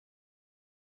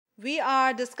We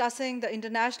are discussing the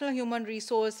international human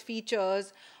resource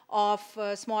features of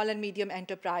small and medium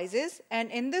enterprises. And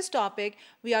in this topic,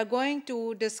 we are going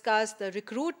to discuss the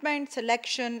recruitment,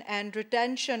 selection, and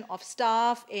retention of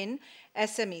staff in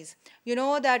SMEs. You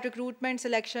know that recruitment,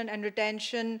 selection, and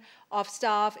retention of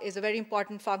staff is a very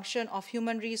important function of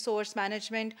human resource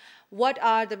management. What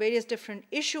are the various different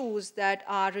issues that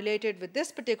are related with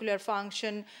this particular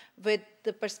function with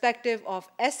the perspective of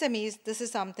SMEs? This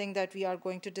is something that we are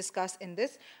going to discuss in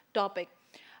this topic.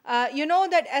 You know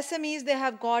that SMEs, they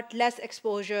have got less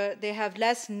exposure, they have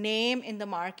less name in the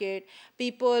market.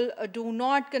 People do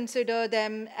not consider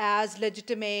them as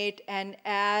legitimate and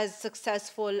as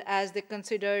successful as they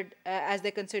considered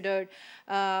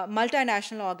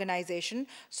multinational organization.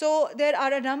 So there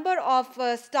are a number of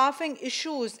staffing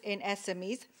issues in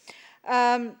SMEs.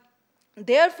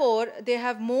 Therefore, they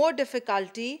have more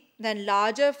difficulty than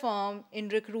larger firms in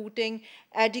recruiting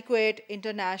adequate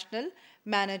international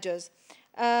managers.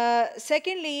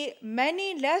 Secondly,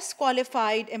 many less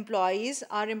qualified employees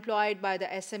are employed by the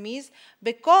SMEs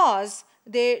because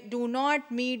they do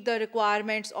not meet the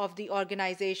requirements of the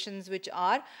organizations which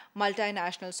are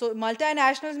multinational. So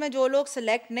multinationals में जो लोग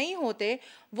select नहीं होते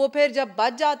वो फिर जब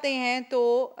बच जाते हैं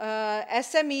तो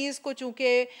SMEs को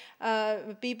चूँकि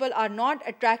people are not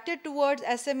attracted towards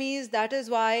SMEs, that is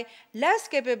why less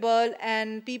capable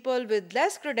and people with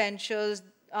less credentials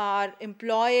are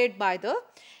employed by the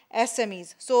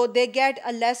SMEs. So they get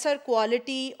a lesser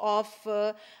quality of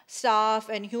staff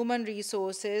and human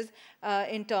resources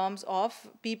in terms of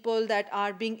people that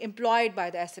are being employed by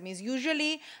the SMEs.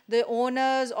 Usually the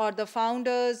owners or the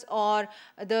founders or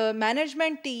the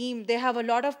management team, they have a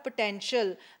lot of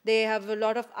potential, they have a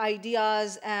lot of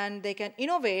ideas and they can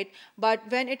innovate, but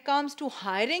when it comes to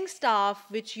hiring staff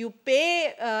which you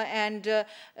pay and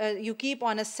you keep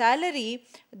on a salary,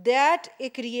 that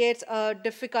it creates a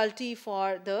difficulty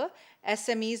for the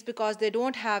SMEs because they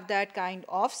don't have that kind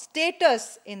of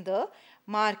status in the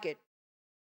market.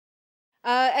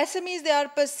 SMEs, they are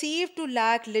perceived to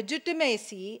lack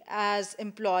legitimacy as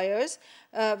employers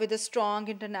with a strong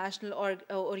international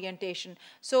orientation.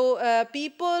 So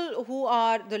people who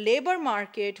are the labor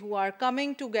market, who are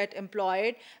coming to get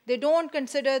employed, they don't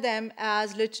consider them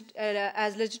as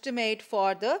legitimate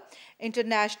for the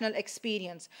international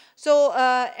experience. So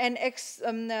an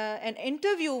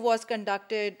interview was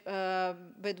conducted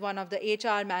with one of the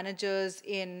HR managers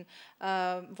in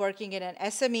working in an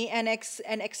SME, an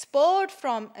excerpt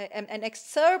from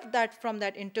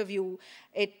that interview,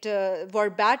 it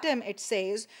verbatim it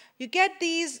says, you get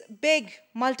these big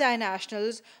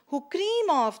multinationals who cream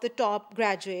off the top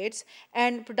graduates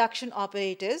and production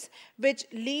operators, which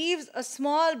leaves a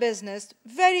small business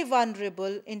very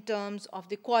vulnerable in terms of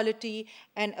the quality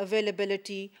and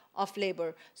availability of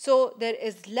labor. So there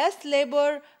is less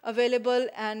labor available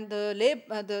and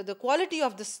the quality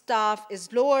of the staff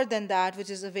is lower than that which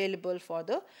is available for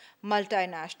the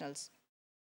multinationals.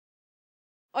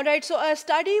 All right, so a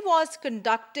study was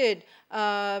conducted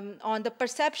on the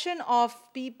perception of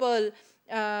people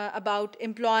about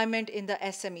employment in the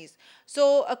SMEs.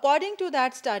 So according to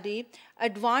that study,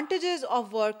 advantages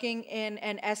of working in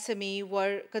an SME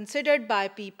were considered by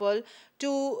people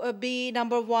to be,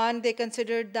 number one, they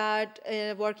considered that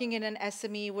working in an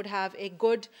SME would have a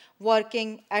good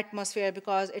working atmosphere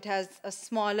because it has a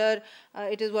smaller,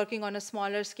 it is working on a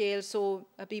smaller scale, so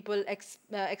people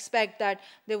expect that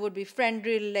there would be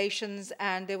friendly relations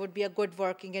and there would be a good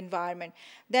working environment.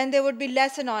 Then there would be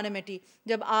less anonymity.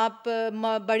 जब आप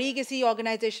बड़ी किसी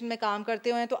organization में काम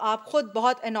करते हो तो आप खुद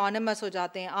बहुत anonymous हो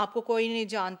जाते हैं, आपको कोई नहीं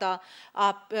जानता,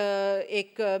 आप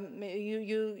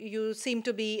you seem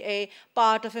to be a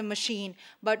part of a machine.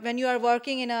 But when you are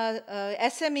working in a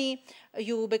SME,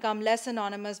 you become less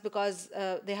anonymous because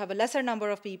they have a lesser number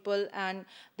of people and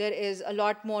there is a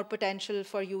lot more potential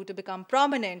for you to become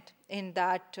prominent in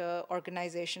that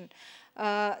organization.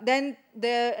 Then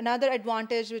another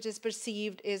advantage which is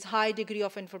perceived is high degree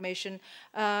of information.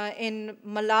 In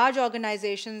large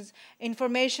organizations,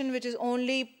 information which is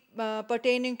only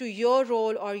pertaining to your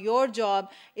role or your job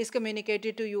is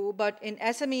communicated to you, but in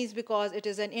SMEs, because it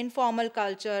is an informal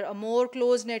culture, a more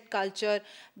close-knit culture,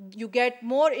 you get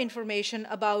more information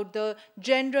about the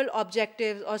general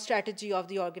objectives or strategy of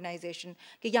the organization.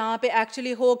 कि यहाँ पे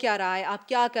actually हो क्या रहा है, आप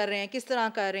क्या कर रहे हैं, किस तरह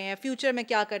कर रहे हैं, future में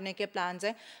क्या करने के plans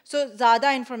हैं. So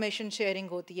ज़्यादा information sharing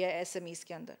होती है SMEs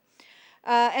के अंदर.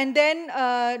 And then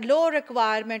low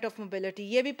requirement of mobility,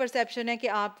 ये भी परसेप्शन है कि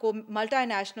आपको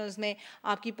मल्टीनेशनल्स में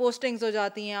आपकी पोस्टिंग्स हो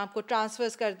जाती हैं, आपको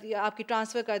आपकी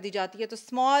ट्रांसफ़र कर दी जाती है। तो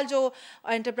स्मॉल जो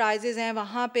एंटरप्राइजेज़ हैं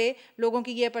वहाँ पे लोगों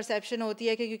की ये परसेप्शन होती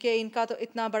है कि क्योंकि इनका तो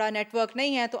इतना बड़ा नेटवर्क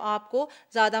नहीं है, तो आपको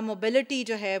ज़्यादा मोबिलिटी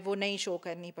जो है वो नहीं शो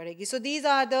करनी पड़ेगी। So these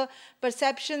are the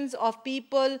perceptions of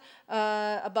people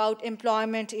about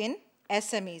employment in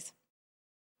SMEs.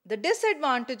 The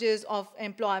disadvantages of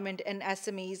employment in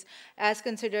SMEs as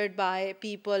considered by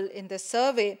people in the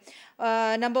survey.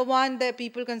 Number one, the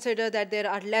people consider that there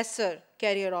are lesser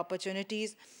career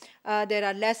opportunities. There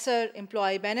are lesser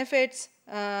employee benefits.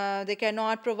 They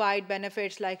cannot provide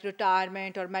benefits like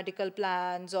retirement or medical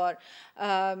plans or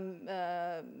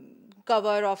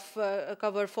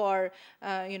cover for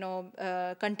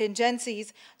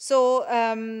contingencies. So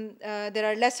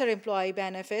there are lesser employee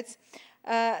benefits.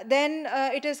 Then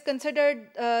it is considered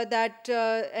that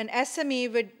an SME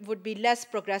would be less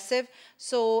progressive.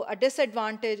 So a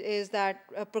disadvantage is that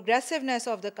progressiveness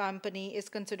of the company is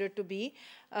considered to be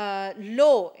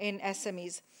low in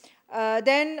SMEs.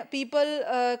 Then people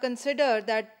consider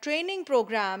that training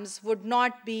programs would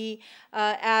not be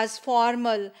as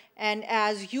formal and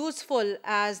as useful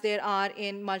as there are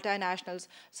in multinationals.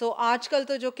 So आजकल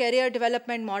तो जो career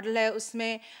development model है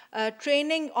उसमें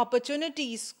training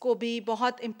opportunities को भी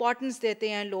बहुत importance देते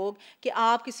हैं लोग कि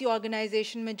आप किसी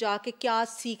organization में जाके क्या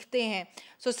सीखते हैं.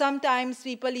 So sometimes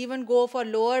people even go for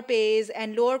lower pays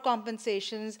and lower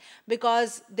compensations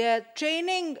because their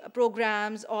training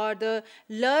programs or the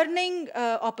learning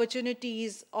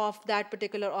opportunities of that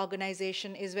particular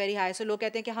organization is very high. So लोग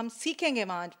कहते हैं कि हम सीखेंगे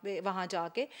वहाँ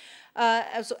जाके.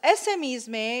 So SMEs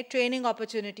में training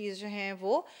opportunities जो हैं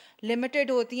वो limited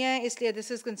होती हैं, इसलिए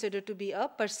this is considered to be a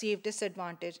perceived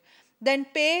disadvantage. Then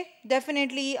pay,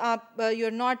 definitely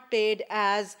you're not paid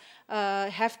as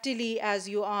heftily as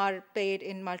you are paid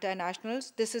in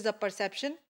multinationals. This is a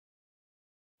perception.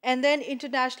 And then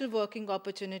international working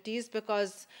opportunities,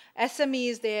 because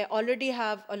SMEs, they already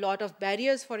have a lot of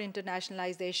barriers for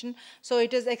internationalization. So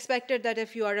it is expected that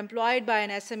if you are employed by an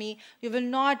SME, you will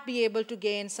not be able to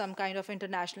gain some kind of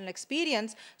international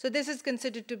experience. So this is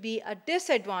considered to be a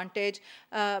disadvantage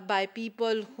by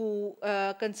people who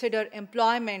consider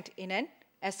employment in an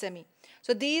SME.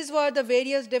 So these were the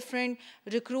various different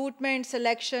recruitment,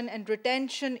 selection, and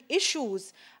retention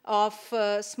issues of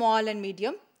small and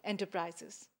medium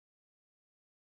enterprises.